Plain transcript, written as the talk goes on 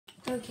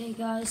Okay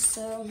guys,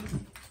 so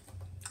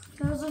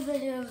here's a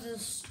video of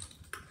this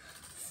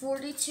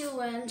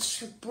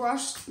 42-inch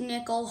brushed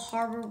nickel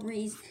Harbor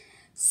Breeze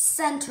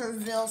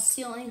Centreville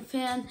ceiling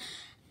fan,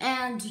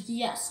 and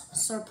yes,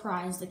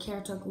 surprise, the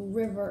Caratuk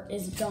River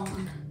is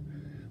gone.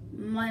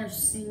 Might have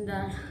seen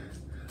that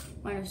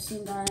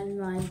in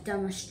my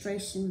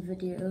demonstration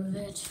video of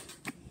it.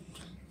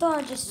 Thought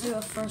I'd just do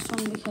a first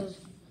one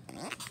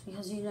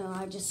because you know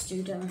I just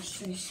do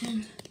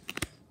demonstration.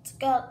 It's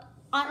got,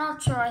 I'm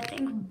not sure, I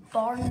think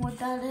barnwood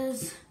that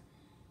is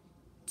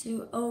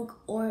to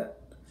oak or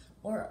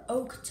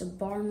oak to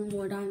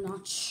barnwood, I'm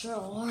not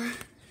sure.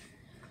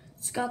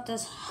 It's got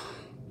this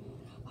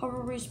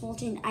Harbor Breeze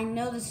bolting. I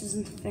know this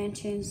isn't the fan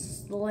chain, this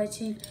is the light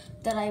chain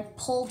that I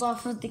pulled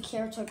off of the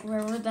Caratuk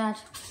River that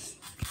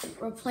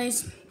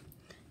replaced.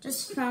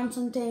 Just found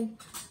something.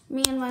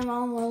 Me and my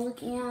mom were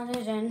looking at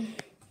it and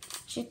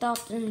she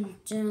thought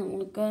it didn't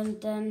look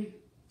good. Then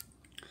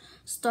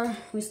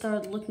we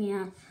started looking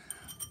at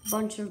a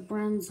bunch of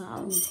brands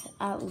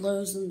at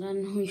Lowe's, and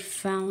then we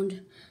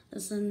found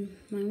this and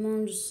my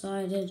mom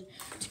decided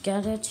to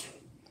get it.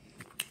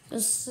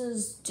 This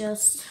is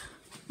just,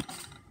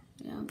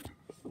 yeah,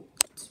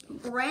 it's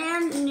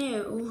brand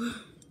new.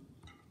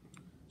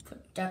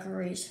 Put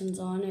decorations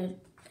on it.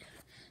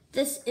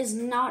 This is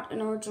not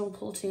an original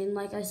pull chain.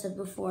 Like I said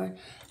before,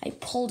 I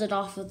pulled it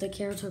off of the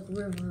Caratuk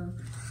River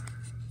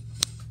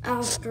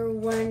after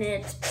when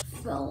it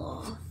fell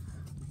off.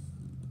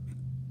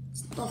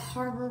 It's the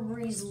Harbor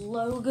Breeze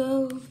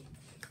logo,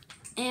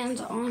 and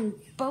on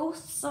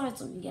both sides,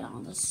 let me get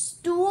on the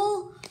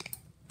stool.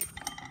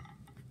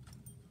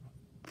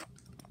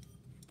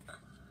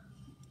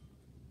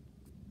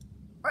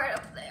 Right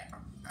up there.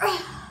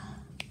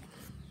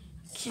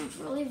 Can't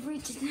really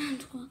reach it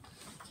that well.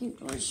 Can't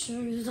really show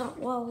you that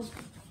well.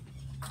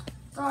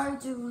 Thought I'd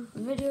do a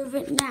video of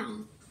it now.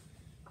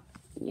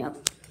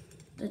 Yep,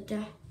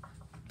 the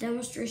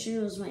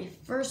demonstration was my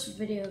first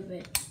video of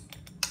it.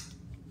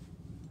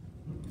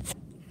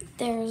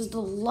 There's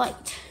the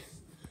light.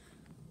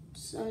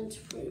 So it's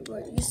pretty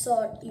bright. You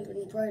saw it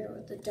even brighter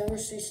with the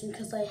demonstration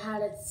because I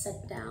had it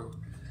set down.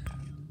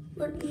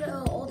 But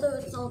no, although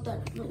it's not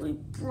that really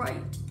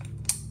bright.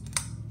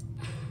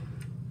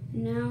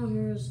 Now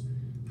here's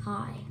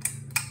high.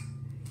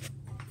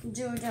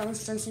 Do a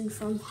demonstration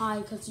from high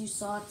because you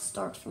saw it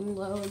start from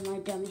low in my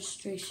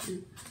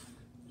demonstration.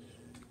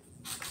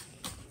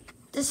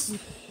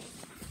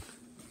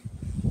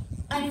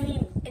 I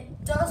mean,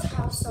 it does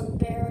have some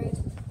bearings,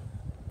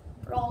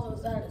 but all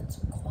of that, it's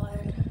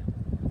quiet.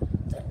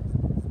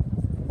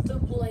 The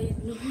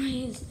blade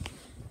noise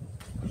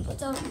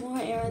puts out more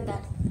air, and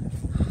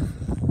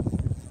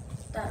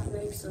that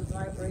makes a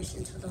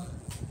vibration to the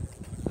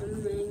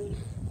humming,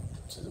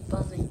 to the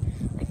buzzing.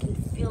 I can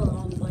feel it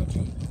on the blade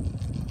chain.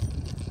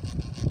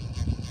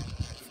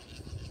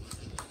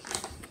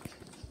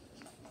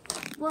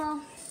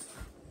 Well,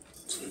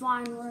 it's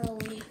fine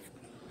really,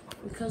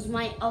 because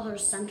my other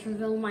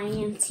Centreville, my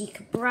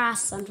antique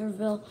brass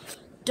Centreville,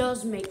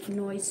 does make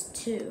noise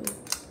too.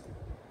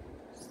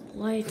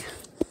 Like,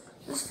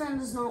 this fan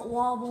does not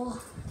wobble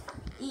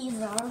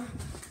either.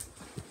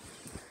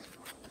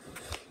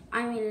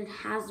 I mean, it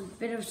has a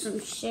bit of some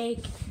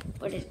shake,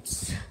 but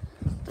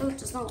though it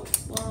does not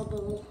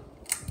wobble.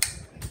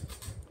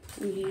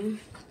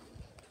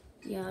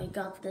 Yeah, I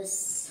got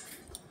this.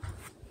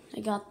 I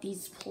got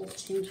these pull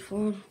chains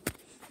for it.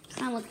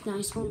 Kind of look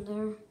nice on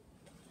there.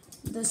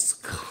 This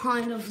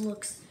kind of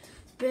looks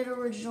a bit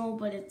original,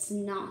 but it's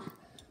not.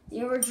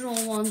 The original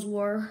ones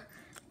were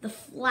the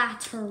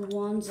flatter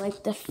ones,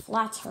 like the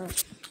flatter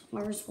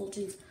Mars pull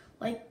chains.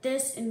 Like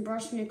this in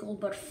brushed nickel,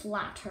 but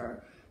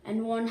flatter.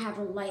 And one had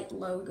a light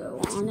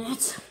logo on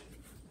it.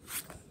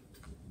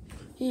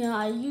 Yeah,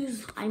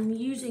 I'm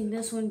using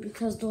this one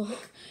because the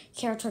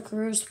Caratuk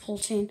Rose pull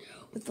chain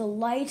with the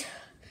light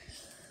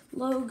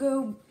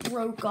logo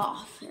broke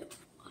off.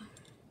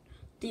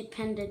 The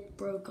appendage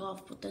broke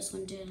off, but this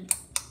one didn't.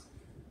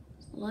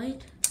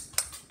 Light,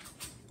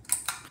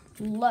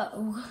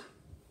 low.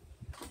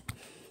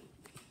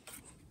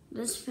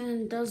 This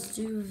fan does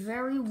do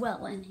very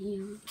well in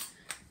here.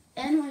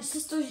 And my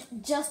sister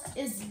just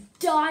is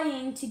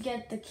dying to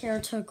get the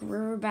Caratuk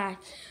River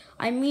back.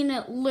 I mean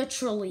it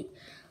literally.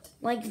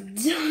 Like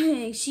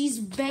dying. She's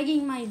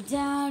begging my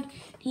dad.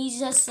 He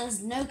just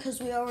says no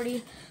because we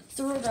already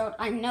threw it out.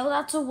 I know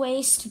that's a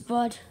waste,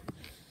 but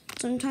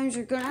sometimes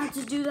you're gonna have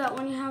to do that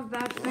when you have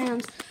bad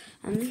fans.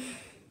 And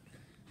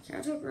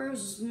Caratuk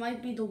Rose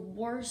might be the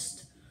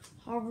worst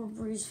Harbor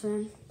Breeze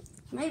fan.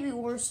 Maybe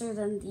worse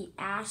than the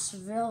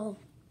Asheville.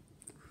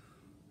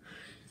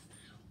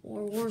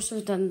 Or worse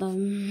than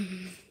the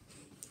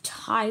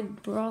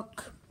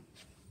Tidebrook.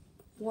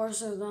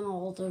 Worse than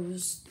all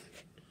those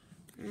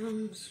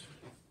fans.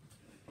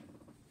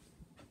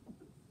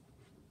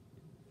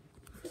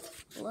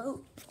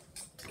 Hello.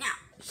 Now,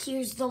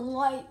 here's the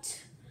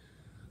light.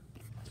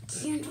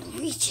 Can't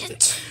reach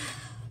it.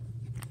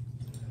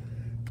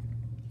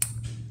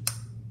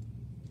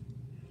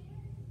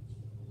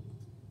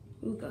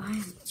 Ooh,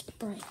 guys, it's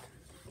bright.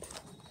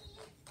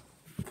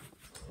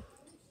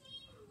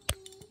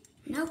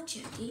 No,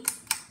 Jackie.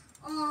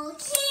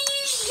 Okay.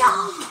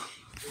 Yeah.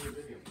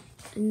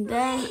 And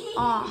then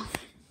off.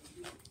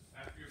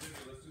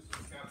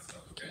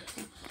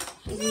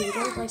 If you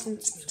don't like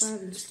and subscribe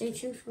and stay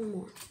tuned for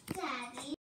more. Dad.